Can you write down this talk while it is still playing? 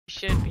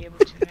should be able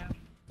to now.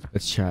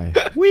 Let's try.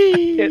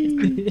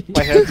 Whee!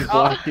 My hands are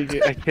blocking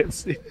it. I can't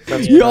see.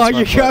 Yo,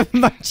 you grabbing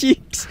my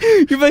cheeks.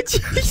 You're my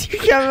cheeks. You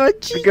grabbing my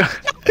cheeks.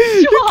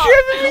 You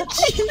grabbing my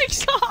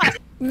cheeks.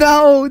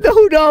 No, no,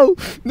 no.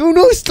 No,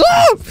 no,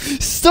 stop.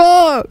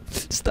 Stop.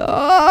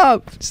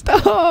 Stop.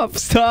 Stop.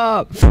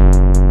 Stop.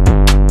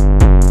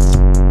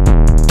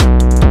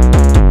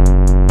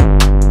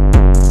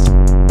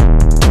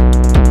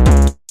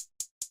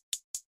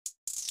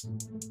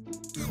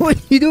 What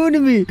are you doing to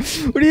me?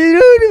 What are you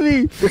doing to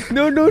me?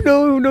 No, no,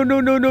 no, no, no,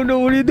 no, no, no.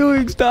 What are you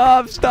doing?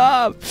 Stop,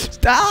 stop,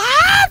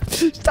 stop,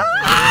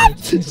 stop,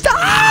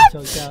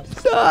 stop,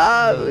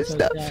 stop,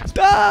 stop,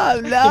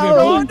 stop.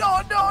 No, no,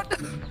 no, no.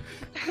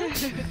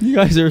 You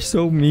guys are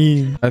so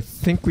mean. I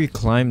think we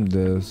climbed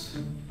this.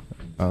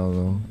 I don't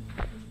know.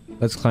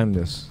 Let's climb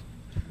this.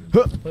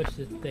 Push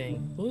this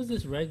thing. Who's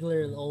this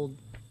regular old?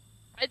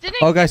 I didn't.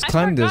 Oh, guys,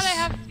 climb this. I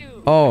have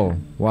to. Oh,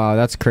 wow,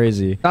 that's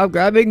crazy. Stop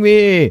grabbing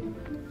me.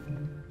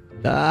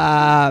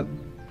 Stop.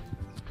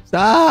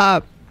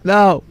 Stop.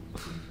 No.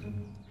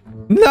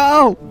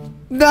 No.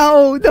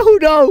 No, no,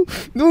 no.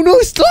 No, no,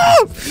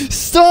 stop.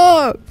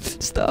 Stop.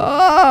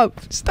 Stop.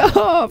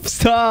 Stop.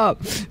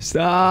 Stop.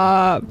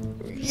 Stop.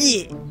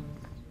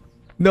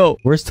 No.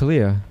 Where's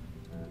Talia?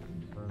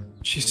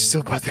 She's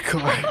still by the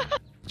car.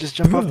 Just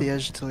jump off the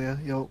edge, Talia.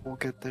 We'll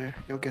get there.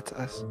 You'll get to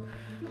us.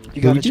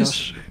 You got it,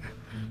 Josh.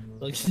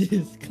 Look at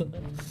this.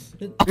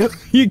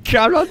 You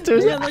got onto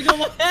Yeah, it. look at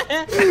my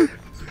head.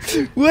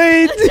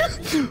 Wait.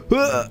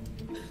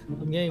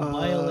 I'm getting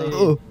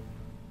violated.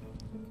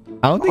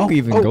 I don't think we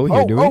even go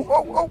here, do we?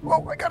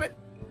 Oh, I got it.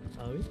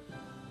 Are we?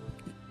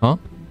 Huh?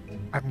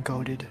 I'm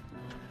goated.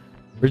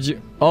 Where'd you?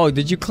 Oh,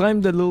 did you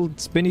climb the little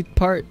spinny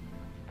part?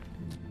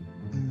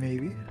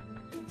 Maybe.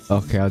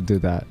 Okay, I'll do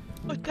that.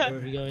 What Where are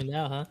the? we going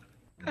now,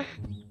 huh?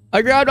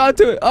 I grabbed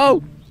onto it.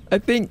 Oh, I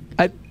think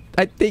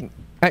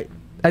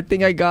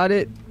I got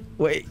it.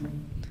 Wait.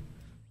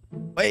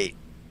 Wait.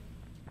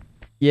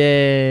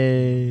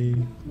 Yay.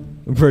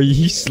 Bro,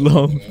 you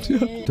slumped.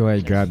 Do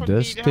I grab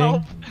this Need thing?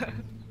 help.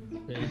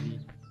 Crazy.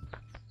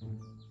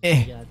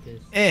 Eh. You got this.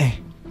 Eh.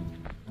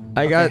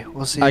 I Okay, got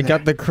we'll see I you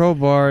got there. the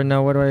crowbar.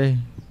 Now what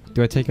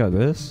do I take out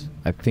this?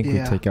 I think we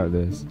Yeah. take out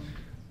this.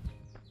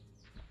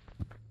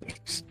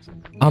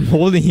 I'm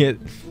holding it.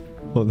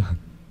 Hold on.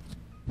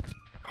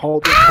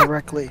 Hold it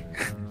correctly.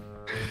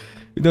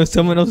 No,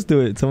 someone else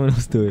do it. Someone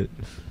else do it.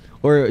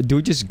 Or do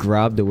we just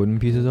grab the wooden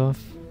pieces off?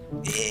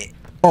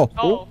 Oh.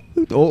 Oh.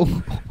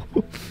 Oh.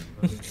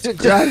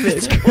 Grab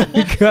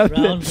it. Grab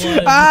Round it.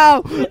 one.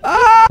 Ow!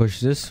 Ow! Push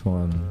this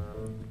one.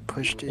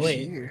 Pushed it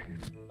Wait. here.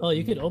 Oh,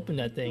 you could open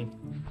that thing.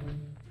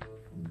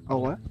 Oh,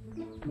 what?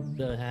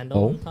 The handle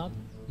Oh. on top.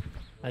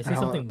 I see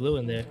something blue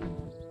in there.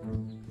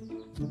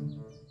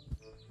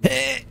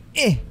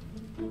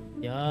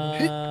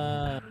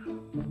 Yeah.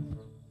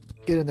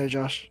 Get in there,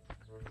 Josh.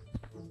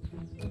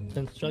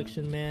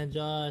 Construction man,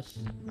 Josh.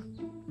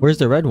 Where's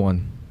the red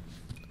one?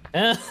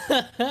 I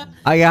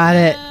I got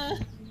it.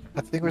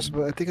 I think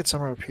it's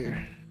somewhere up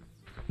here.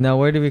 Now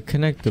where do we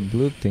connect the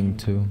blue thing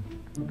to?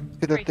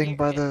 Get that Right thing here.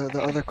 by the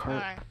other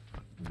cart. Alright.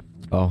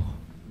 Oh.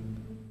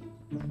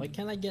 Why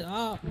can't I get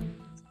up?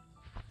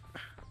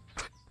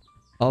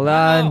 Hold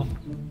on.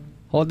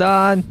 Hold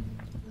on.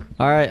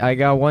 Alright, I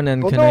got one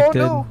end Oh, connected.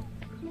 no.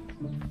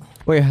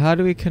 Wait, how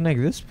do we connect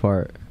this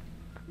part?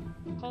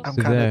 I'm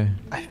To kind there. of.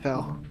 I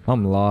fell.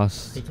 I'm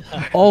lost.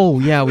 Oh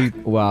yeah,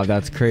 wow,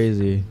 that's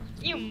crazy.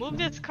 You moved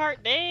this cart,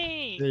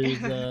 dang.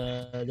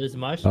 There's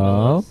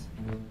marshmallows.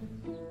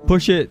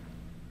 Push it.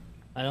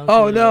 I don't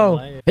Oh see the no.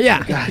 wire.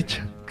 Yeah.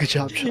 Good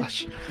job,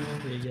 Josh.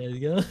 There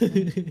you guys go.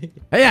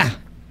 Yeah.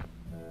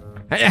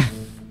 Yeah.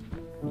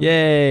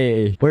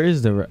 Yay. Where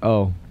is the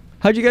oh.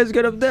 How'd you guys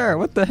get up there?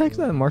 What the heck's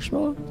that, a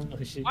marshmallow?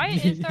 Oh, shit. Why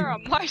is there a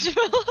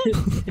marshmallow?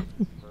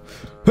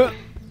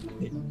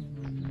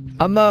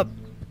 I'm up.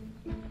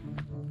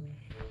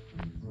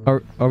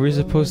 Are we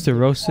supposed to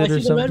roast Oh, I it or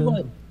see the red something?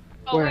 one.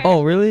 Oh, Where? where?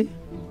 Oh, really?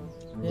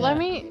 Yeah. Let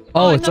me.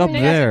 Oh, I it's know up when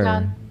you guys are there.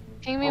 done.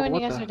 Ping me Oh, when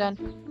you what guys the- are done.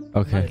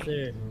 Okay. Right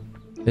there.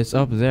 It's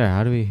up there.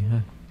 How do we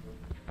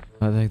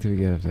how the heck do we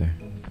get up there?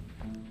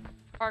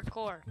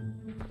 Parkour.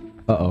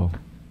 Uh-oh.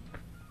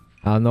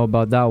 I don't know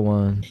about that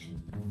one.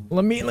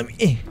 Let me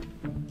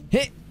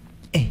hit.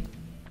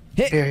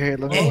 Here,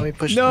 let me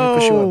push. No. Let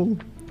me push you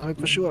up. Let me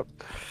push you up.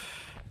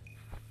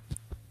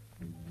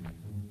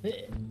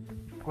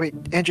 Wait,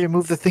 Andrea,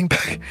 move the thing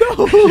back.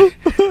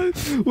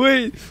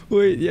 Wait,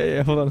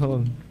 yeah, hold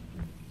on.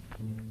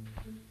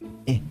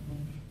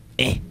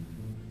 Here.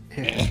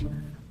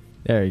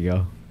 There you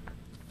go.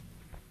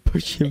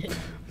 Push him.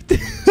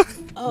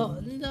 Oh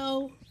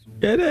no.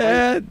 Get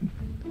it.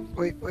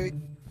 Wait.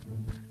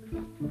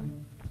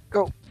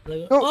 Go.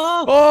 Like, Oh.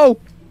 oh! Oh,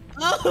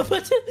 Oh!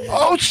 What's it?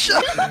 Oh,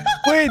 shit.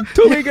 wait,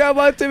 Tommy, grab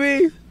onto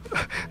me.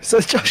 So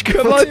Josh,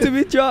 Come on to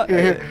me, Josh.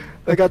 Here.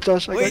 I got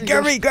Josh. I got Wait, you,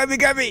 grab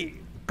Josh. me.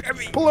 Grab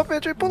me. Pull up,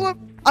 Andrea. Pull up.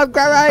 I'm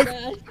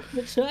grabbing.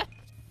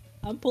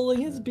 I'm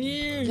pulling his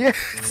beard. Yeah.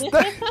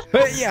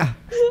 Yeah.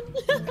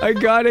 I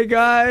got it,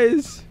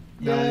 guys.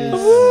 Nice.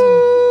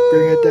 Woo!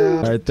 Bring it down.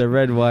 Alright, the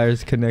red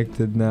wire's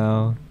connected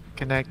now.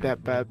 Connect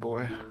that bad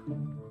boy.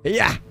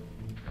 Yeah.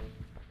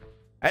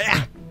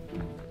 Yeah.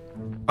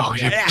 Oh,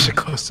 you Yeah. push it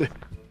closer.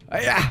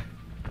 Yeah.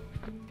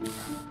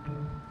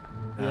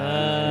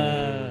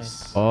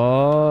 Yes.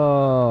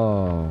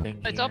 Oh.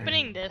 Thank It's you.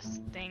 opening this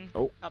thing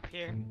Oh. up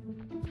here.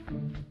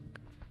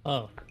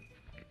 Oh.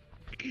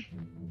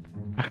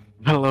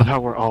 I love how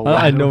we're all. I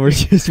wide know open. we're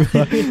just.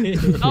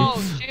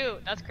 Oh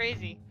shoot, that's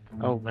crazy.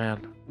 Oh man.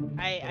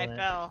 I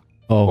fell.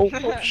 Oh.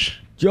 Oh,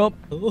 Jump.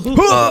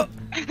 Oh.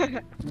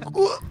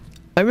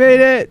 I made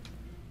it.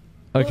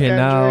 Okay, Andrew,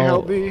 now.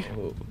 help me.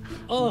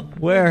 Oh.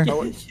 Where?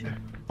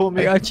 Pull I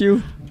me. got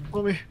you.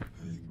 Pull me.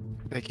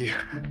 Thank you.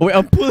 Wait,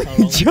 I'm pulling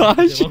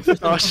Josh.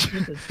 Oh,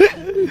 shit.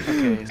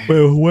 Okay.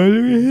 Wait, where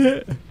do we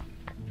hit?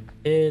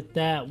 Hit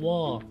that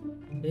wall.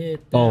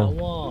 Hit that Oh.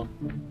 wall.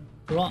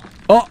 Rock.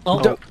 Oh.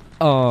 Oh.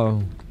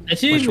 Oh.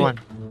 Achievement. Which one?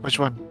 Which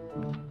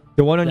one?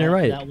 The one on your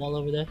right. That wall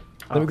over there.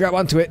 Let me grab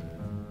onto it.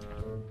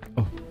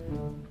 Oh.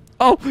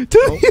 Oh, to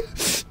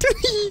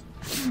the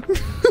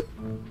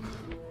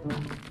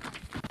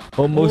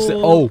Almost.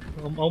 Oh.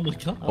 Oh my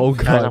god. Oh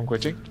Guys, I'm god.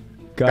 glitching.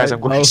 Guys,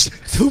 I'm Oh,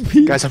 glitching.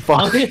 stupid. Guys, I'm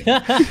falling.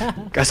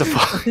 Guys, I'm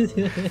falling.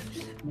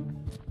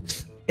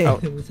 Oh,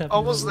 What's happening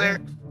almost over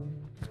there.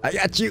 I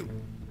got you.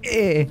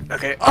 Eh.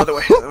 Okay, other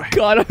way, other way.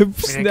 God, I go.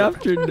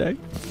 snapped your neck.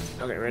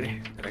 Okay,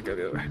 ready? Gonna go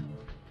the other way.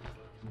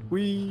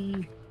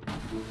 Whee!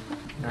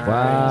 Nice.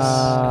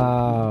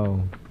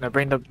 Wow. Now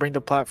bring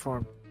the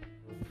platform.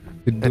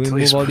 Do we Until move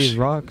he's all these pushing.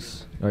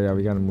 rocks? Oh yeah,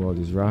 we gotta move all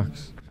these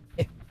rocks.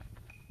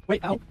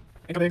 Wait, ow.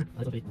 Incoming.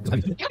 That's okay.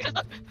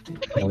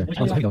 Oh, there.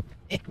 Oh, sorry, no.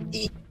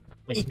 Wait.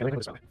 Incoming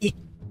this way.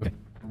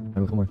 I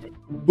will come on.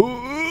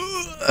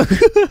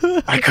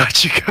 I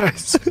got you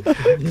guys.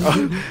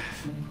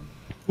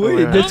 Oh, Wait,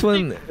 yeah. this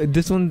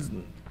one's.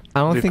 I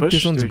don't Do we think push?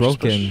 this one's Do we just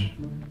push?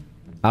 broken.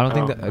 I don't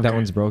think Oh, that okay.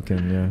 one's broken.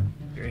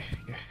 Yeah. okay,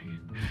 yeah.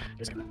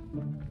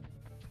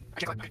 I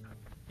can't climb.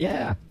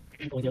 Yeah.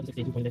 Oh, the other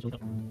 62 point actually.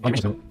 Oh,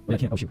 I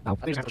can't. Oh shoot. Ow.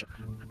 I think it's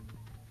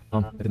I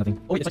did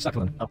nothing. Oh, wait, it's like stuck.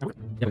 Hold on. Oh,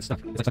 Yeah, it's stuck.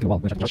 It's like stuck in the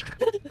wall.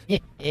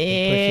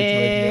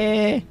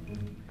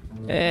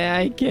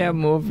 I can't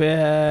move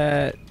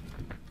it.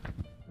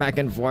 Back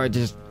and forth.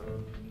 Just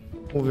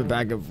move it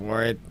back and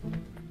forth.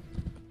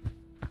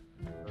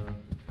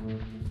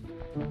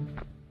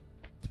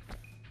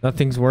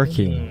 Nothing's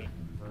working.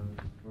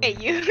 Hey,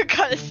 you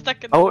got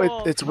stuck in the Oh,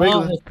 wall. it's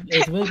wiggling. Oh,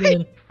 it's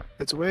wiggling.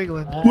 It's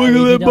wiggling.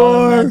 Wiggle we it need all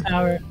more. of my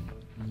power.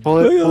 Pull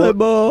it, Wiggle pull it it,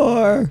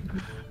 more.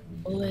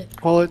 Pull it.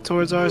 pull it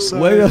towards our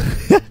side. Wiggle.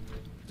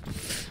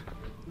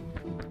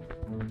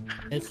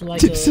 It's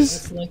like This a. is-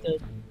 It's like a.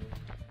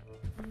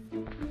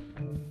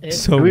 It's,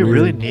 So Do we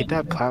really weird. need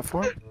that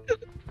platform?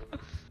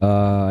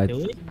 I do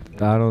we?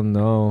 don't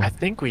know. I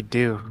think we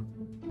do.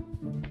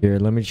 Here,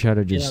 let me try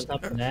to Get on just.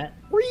 top of that.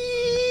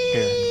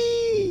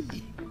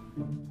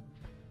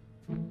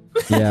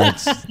 Yeah,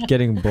 it's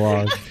getting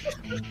blocked.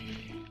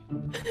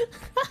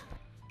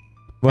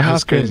 What That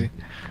was happened? crazy.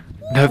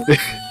 Nothing.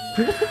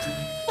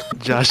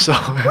 Josh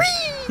saw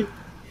me.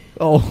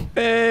 Oh,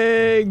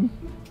 bang!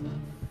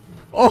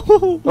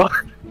 Oh,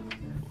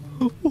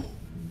 Oh,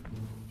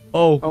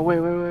 oh, oh wait,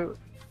 wait,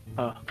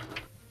 wait.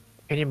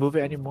 Can you move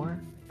it anymore?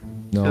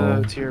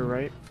 no. To your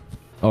right,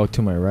 Oh,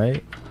 to my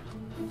right.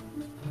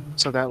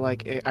 so that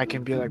like I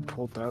can be like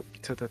pulled up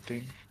to the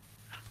thing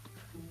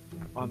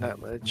on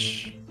that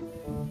ledge.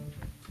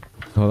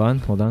 Hold on,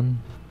 hold on.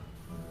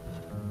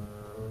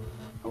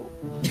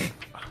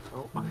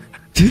 Oh.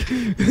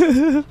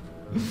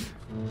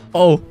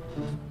 Oh.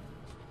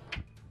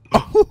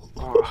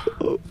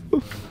 Oh.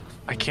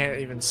 I can't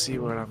even see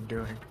what I'm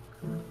doing.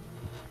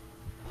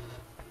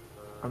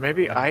 Or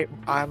maybe I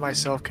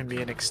myself can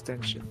be an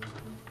extension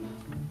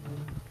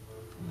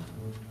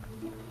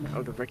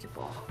of the wrecking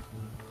ball.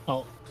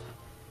 Oh.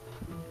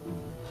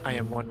 I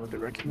am one with the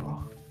wrecking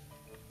ball.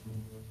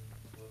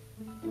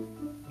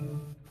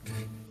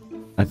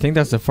 I think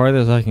that's the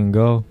farthest I can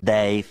go.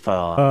 Day 4.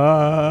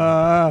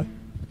 Ah.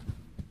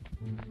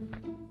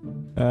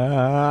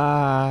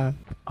 Ah.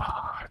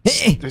 Ah,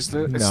 it's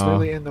No.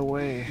 literally in the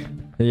way.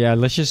 Yeah,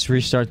 let's just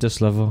restart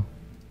this level.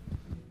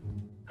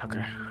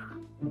 Okay.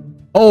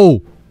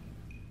 Oh!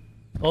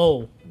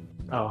 Oh.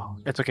 Oh,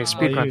 it's okay.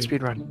 Speed run, you-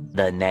 speed run.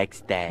 The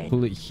next day.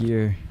 Pull it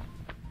here.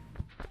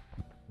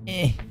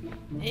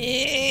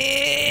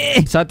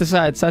 Side to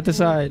side, side to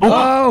side.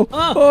 Oh!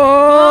 Oh!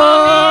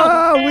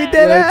 Oh! We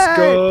did Let's it!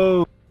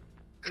 go.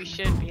 We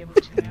should be able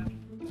to now.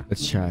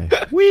 Let's try.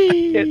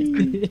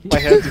 My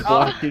head's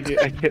blocking it.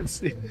 I can't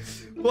see.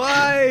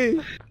 Why?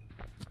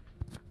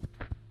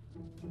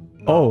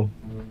 Oh.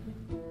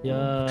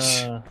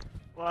 Yeah.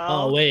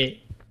 Well. Oh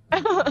wait.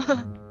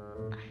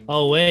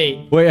 Oh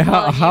wait. Wait,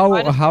 Well,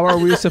 how are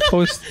we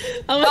supposed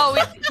Oh,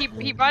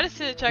 he brought us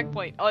to the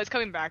checkpoint. Oh, it's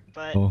coming back,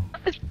 but. Oh.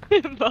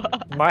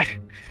 My.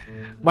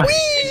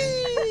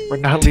 We're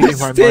not leaving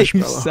my This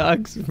thing marshmallow.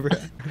 sucks, bro.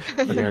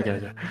 Okay,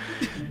 okay.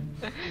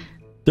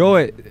 Throw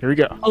it. Here we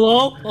go.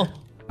 Hello? Oh.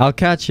 I'll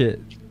catch it.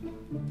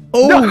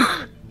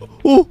 Oh!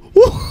 Oh!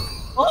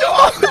 Oh!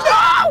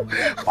 No!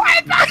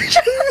 Why not?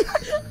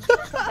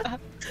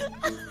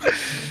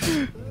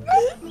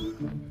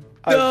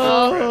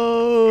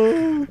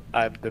 No.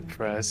 I'm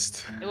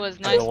depressed. It was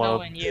I nice don't wanna-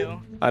 knowing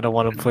you. I don't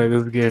want to play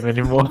this game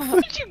anymore.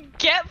 What did you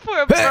get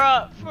for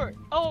a for?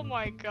 Oh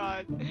my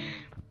god. What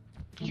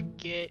did you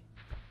get?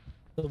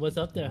 So what's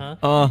up there,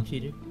 huh?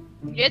 Cheater.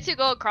 You get to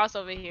go across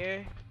over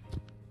here.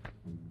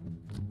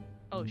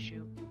 Oh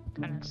shoot.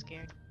 Kinda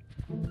scared.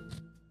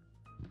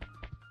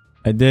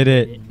 I did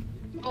it.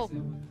 Oh.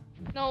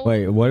 No.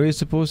 Wait, what are we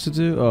supposed to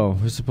do? Oh,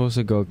 we're supposed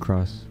to go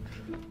across.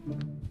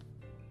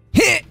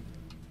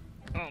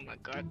 Oh my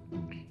god.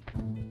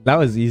 That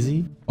was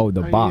easy. Oh,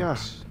 the Hiya.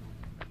 box.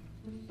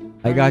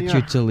 I got you,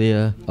 Hiya.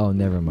 Talia. Oh,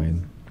 never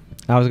mind.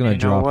 I was gonna You know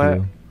drop what?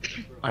 you.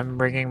 I'm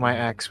bringing my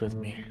axe with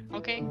me.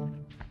 Okay. You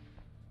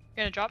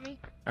gonna drop me?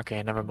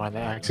 Okay, never mind. The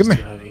axe Come is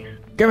here. too heavy.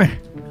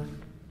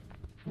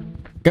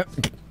 Come here.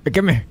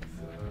 Come here.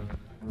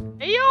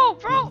 Hey yo,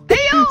 bro! Hey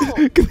yo!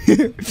 Come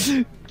here.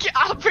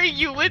 I'll bring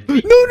you with No,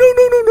 me.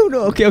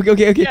 no. Okay.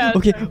 Yeah,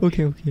 Okay.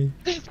 okay.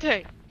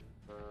 Stay.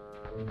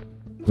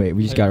 Wait,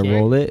 we just gotta Okay.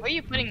 roll it. Where are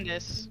you putting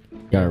this?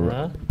 Gotta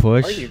Uh-huh.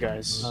 push. Where are you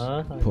guys?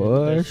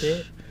 Push.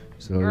 It.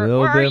 Just a Where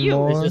little are bit you?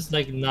 more. Let's just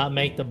like not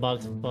make the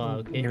box fall.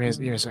 Okay. Give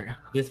me a second.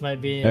 This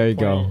might be. There you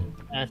go.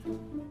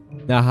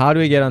 important. Now, how do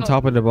we get on Oh.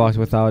 top of the box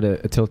without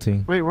it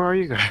tilting? Wait, where are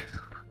you guys?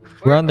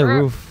 We're on the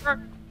roof.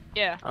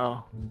 Yeah.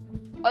 Oh.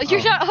 Oh,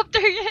 you're Oh. not up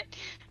there yet?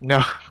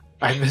 No,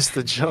 I missed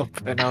the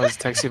jump and I was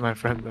texting my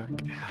friend back.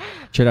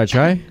 Should I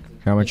try?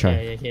 I'm gonna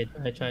try. Yeah.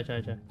 Try.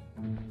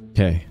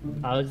 Okay.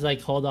 I'll just like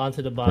hold on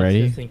to the box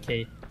Ready? just in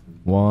case.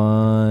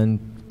 1,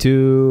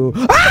 2.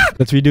 Ah!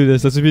 Let's redo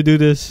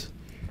this.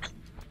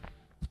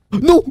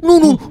 No.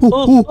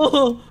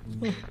 Oh.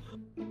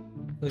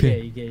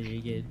 Okay,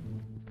 you get.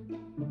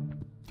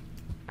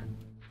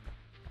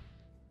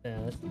 Yeah,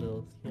 that's a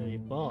little scary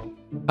ball.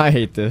 I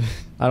hate this.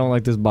 I don't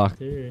like this box.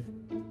 Sure.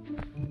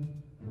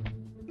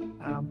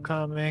 I'm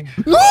coming.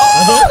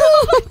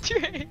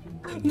 Andre!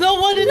 No,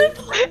 what did it?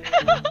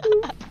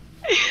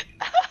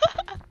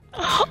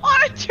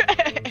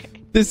 Andre!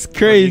 This is What, you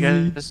crazy.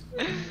 guys-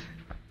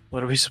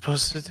 what are we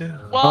supposed to do?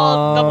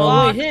 Well, the Um, Oh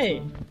box. wait,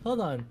 hey,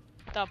 hold on.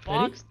 The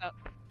box.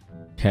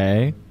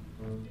 Okay.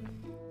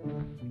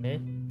 Okay.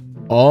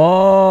 Oh.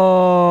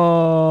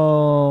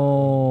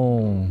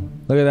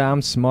 Look at that.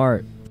 I'm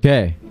smart.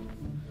 Okay.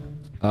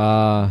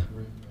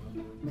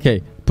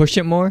 Okay. Push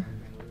it more.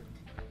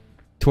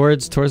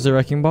 Towards the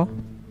wrecking ball.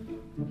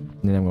 And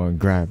then I'm going to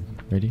grab.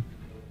 Ready?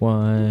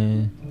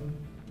 1,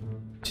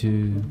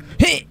 2.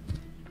 Hey!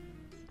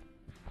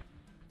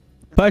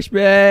 Push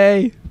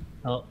me!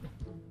 Oh.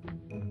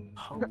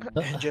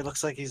 Andrew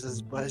looks like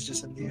his butt is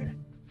just in the air.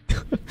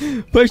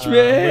 Push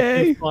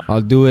me! too far.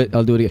 I'll do it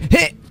again.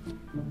 Hey!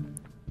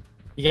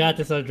 You got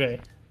this, Andre.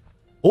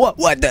 What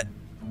the?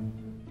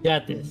 You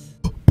got this.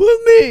 Pull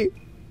me!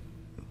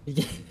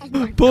 Oh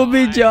my Pull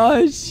me, God.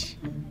 Josh!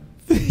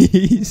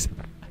 Please.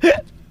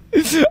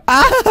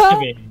 Ah! Give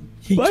me.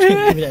 My Give me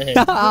head. that head.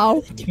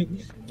 Ow.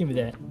 Give me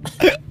that.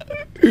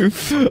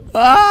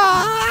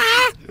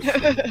 Ah!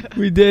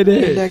 We did Me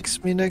it. next.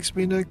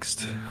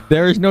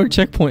 There is no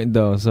checkpoint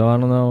though, so I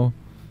don't know.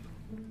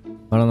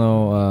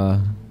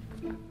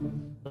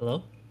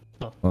 Hello?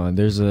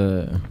 There's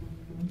a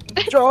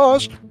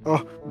Josh!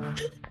 Oh,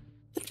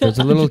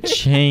 little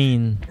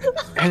chain.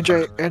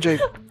 Andre,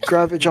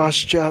 grab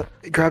Josh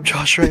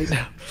right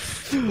now.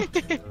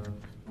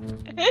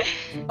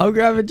 I'll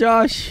grab it,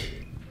 Josh.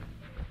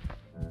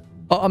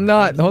 Oh, I'm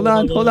not. Hold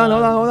on.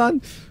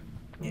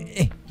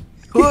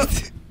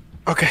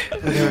 Okay.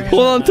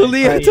 Hold on,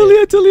 Talia.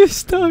 Alright. Talia's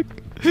stuck.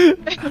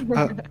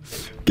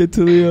 Get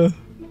Talia.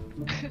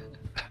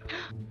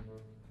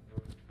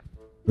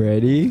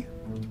 Ready?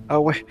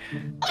 Oh wait.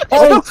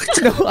 Oh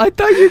no! I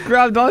thought you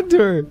grabbed onto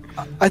her.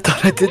 I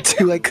thought I did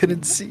too. I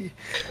couldn't see.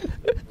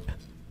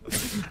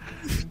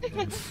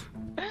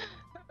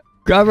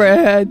 Grab her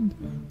head.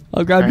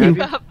 I'll grab you.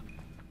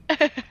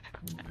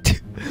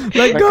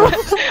 Let go.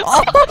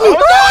 Oh,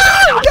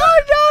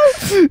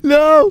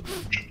 no!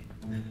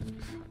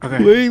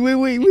 Okay. Wait.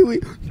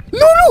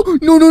 No.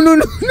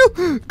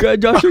 Grab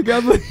Joshua,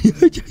 grab her.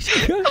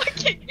 Joshua,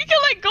 Okay, you can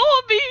let go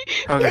of me.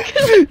 Okay.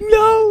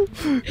 No.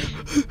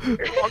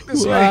 Walk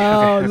this way.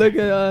 Wow, Okay. look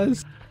at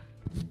us.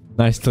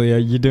 Nice, Talia.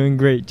 You're doing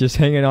great. Just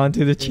hanging on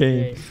to the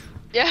chain. Okay.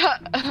 Yeah,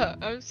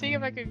 I'm seeing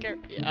if I can get.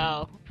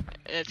 Oh,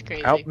 that's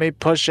crazy. Help me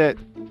push it.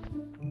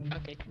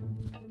 Okay.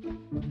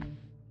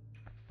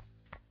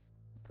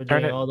 We're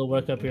Turn doing it. all the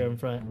work up here in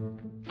front.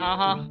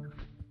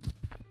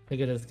 Look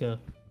at us go.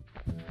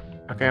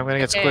 Okay, I'm gonna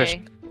get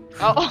squished.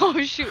 Oh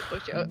shoot! Oh,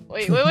 shoot.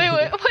 Wait!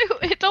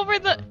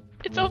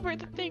 It's over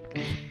the thing.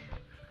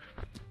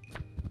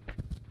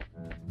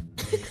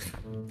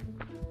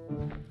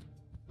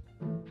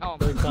 Oh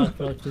my. Go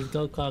cockroaches,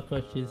 go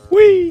cockroaches.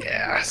 Wee.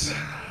 Yes.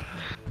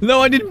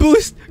 No, I didn't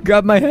boost.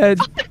 Grab my head.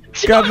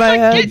 Grab my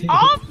Joshua, head. Get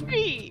off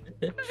me!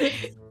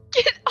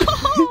 Get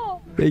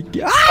off! Thank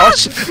you. Oh, Ah!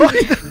 shit.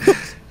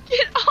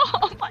 Get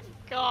off! Oh my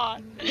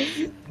god!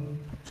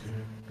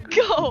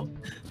 Go!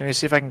 Let me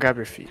see if I can grab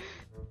your feet.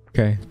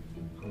 Okay.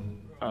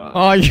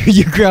 Oh,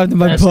 you grabbed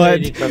my That's butt.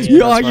 really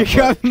funny. Oh, That's my you butt.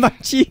 grabbed my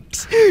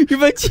cheeks. You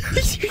my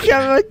cheeks. You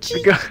grabbed my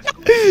cheeks.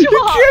 Stop. You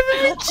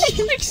grabbed my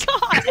cheeks.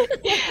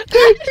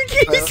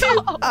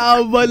 Stop.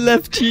 Ow, my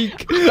left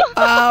cheek.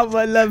 Ow,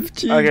 my left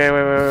cheek. Okay,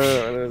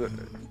 wait.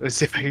 Let's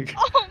see if I can.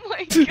 Oh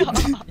my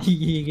god.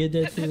 You get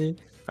that to me?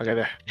 Okay,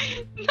 there.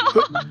 No.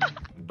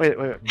 Wait.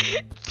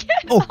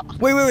 Oh,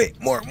 wait.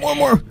 More. Oh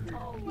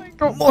my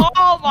god. More.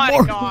 Oh my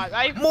More. god.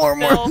 I More.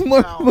 fell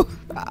down.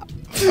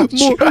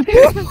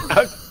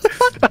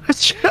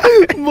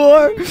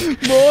 More.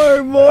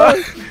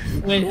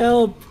 Wait,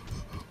 help!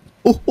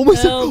 Oh,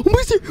 almost there. Help.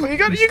 Almost there. Wait, you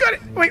got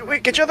it.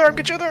 Wait, get your other arm.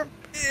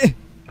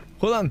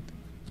 Hold on.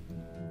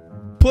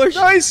 Push.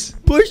 Nice.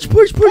 Push.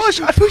 Push.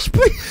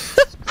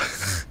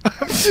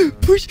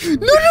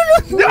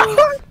 No.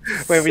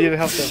 Wait, we need to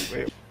help them.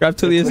 Wait. Grab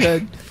Talia's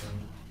head.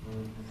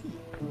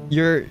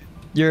 You're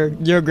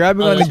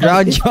grabbing on the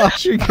ground,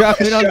 Josh. You're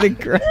grabbing on the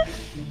ground.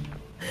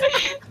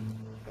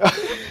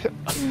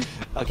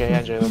 Okay,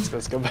 Andrew,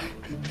 let's go back.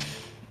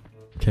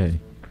 Okay.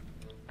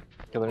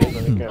 Okay,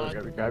 let me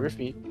grab your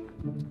feet.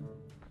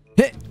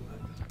 Hit.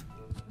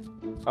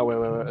 Oh wait.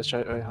 Let's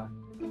try. Wait, huh?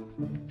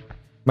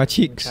 My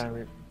cheeks. Huh?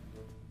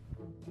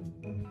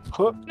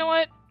 You know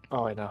what?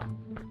 Oh wait, no.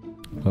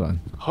 Hold on.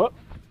 Huh?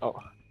 Oh.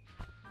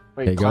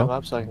 Wait, There you climb go.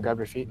 up so I can grab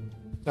your feet.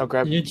 No,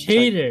 grab. You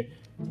cheater!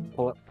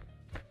 Pull up.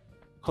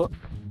 Huh?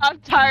 I'm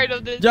tired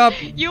of this. Jump.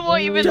 You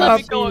won't even Jump.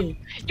 let me go. You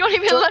won't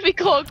even let me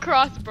go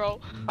across, bro.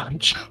 I'm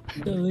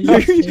jumping.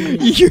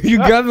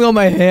 You're grabbing on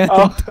my hand.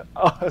 Oh,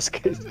 that's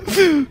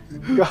crazy.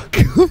 Go.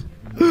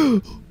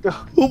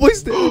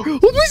 Almost there.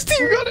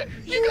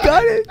 You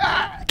got it.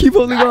 Keep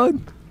holding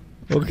on.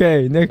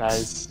 Okay, next.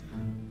 Nice.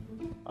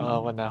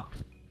 What now?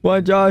 Come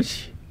on,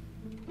 Josh.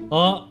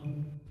 Oh!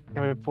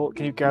 Can we pull?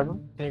 Can you grab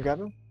him?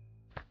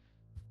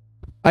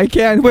 I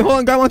can. Wait, hold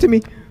on. Grab onto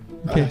me.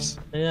 Okay. Nice.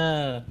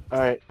 Yeah. All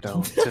right.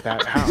 Don't to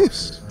that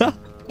house.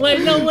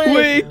 Wait, no way!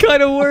 Wait, it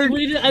kind of worked.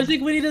 I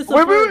think we need to Wait,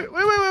 support.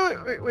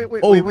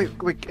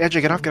 wait.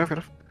 Andrew, get off.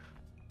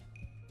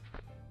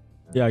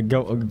 Yeah,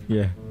 go.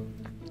 Yeah.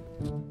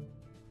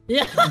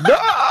 Yeah.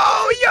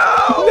 No,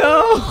 yo!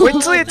 No. Wait,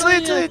 Talia, come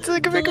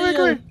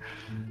here.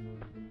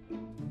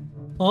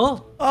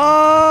 Oh!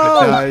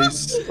 Oh.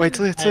 Nice. Wait,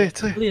 Talia.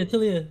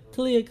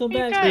 Talia, come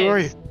back. guys. Hey, where are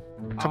you?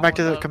 Come Oh, back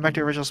to what's the up?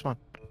 original spawn.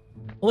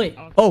 Wait,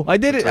 Oh, I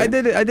did it. Sorry? I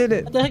did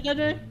it. what the heck,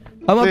 Andre?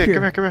 I'm up Talia,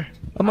 here. come here.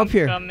 I'm up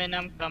here.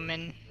 I'm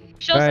coming.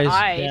 Shows Guys,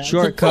 eyes. Yeah.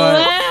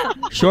 Shortcut. Ah!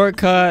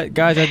 Shortcut.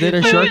 Guys, I did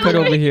a shortcut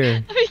over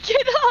here. Let me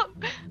get up.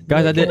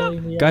 Guys, I Okay.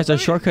 did. Guys, our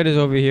shortcut is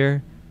over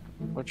here.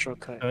 What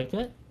shortcut?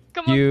 Okay.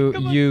 Come on.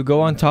 come on. You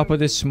go on top of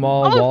this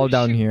small Oh, wall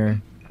down shoot.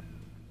 here.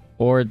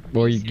 Or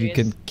you serious?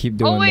 can keep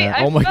doing Oh wait, that.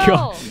 I Oh my fell.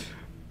 god.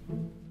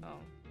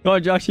 Oh,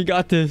 Josh, you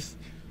got this.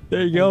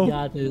 There you You go.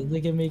 got this.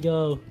 Look at me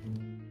go.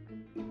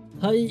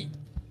 Hi.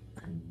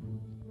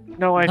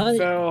 No, I Hi.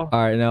 fell.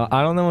 All right, now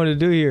I don't know what to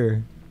do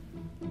here.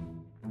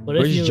 What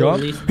if Where's you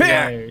jump? release the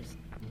wires?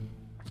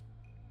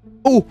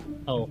 Oh,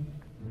 Oh.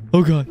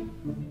 oh god.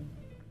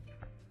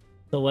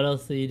 So what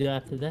else do you do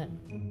after that?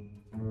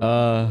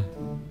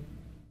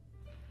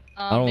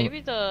 don't- Maybe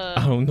the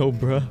I don't know,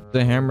 bruh.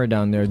 The hammer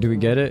down there. Do we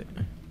get it?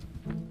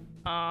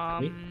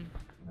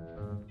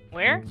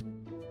 where?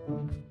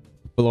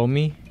 Below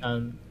me,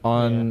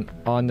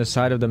 on the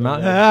side of the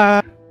mountain.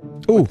 Yeah.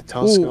 Ooh,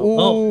 telescope.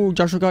 ooh,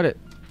 Joshua got it.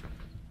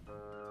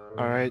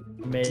 All right.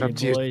 Made It's up it,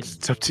 to you. boys.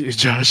 It's up to you,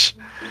 Josh.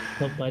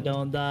 Hope I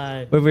don't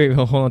die. Wait,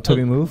 hold on,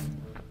 Toby, move.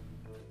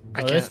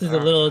 I Oh, this can't- is a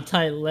little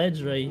tight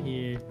ledge right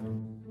here.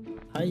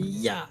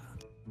 Hiya!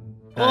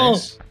 Oh!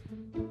 Nice.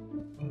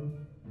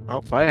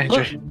 Oh, bye,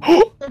 Andrew.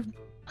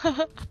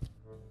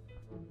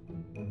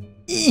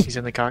 He's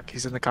in the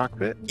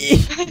cockpit.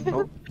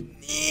 Oh.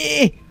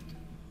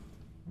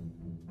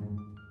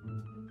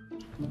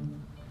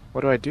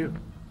 What do I do?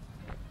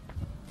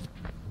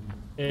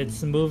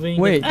 It's moving.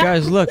 Wait,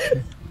 guys, look.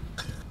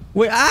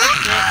 Wait,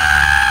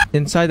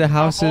 Inside the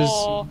houses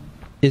Oh.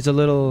 is a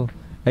little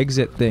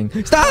exit thing.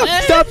 Stop!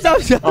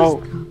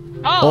 Oh,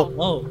 Oh.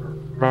 Oh,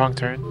 wrong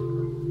turn.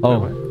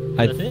 Oh,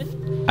 that's it?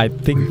 I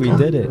think we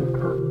did it.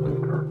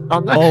 Oh,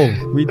 no.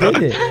 Oh, we did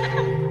it.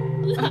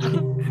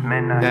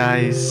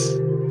 Nice.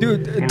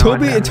 Dude,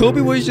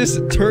 Toby was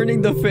just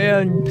turning the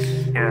fan.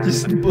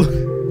 Just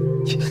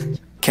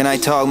Can I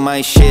talk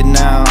my shit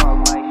now?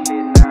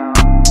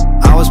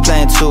 I was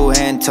playing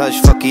two-hand touch,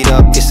 fuck it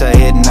up, it's a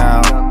hit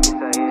now.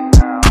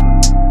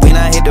 When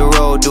I hit the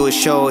road, do a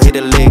show, hit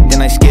a lick,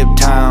 then I skip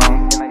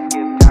town.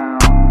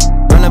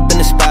 Run up in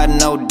the spot,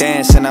 no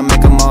dance, and I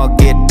make 'em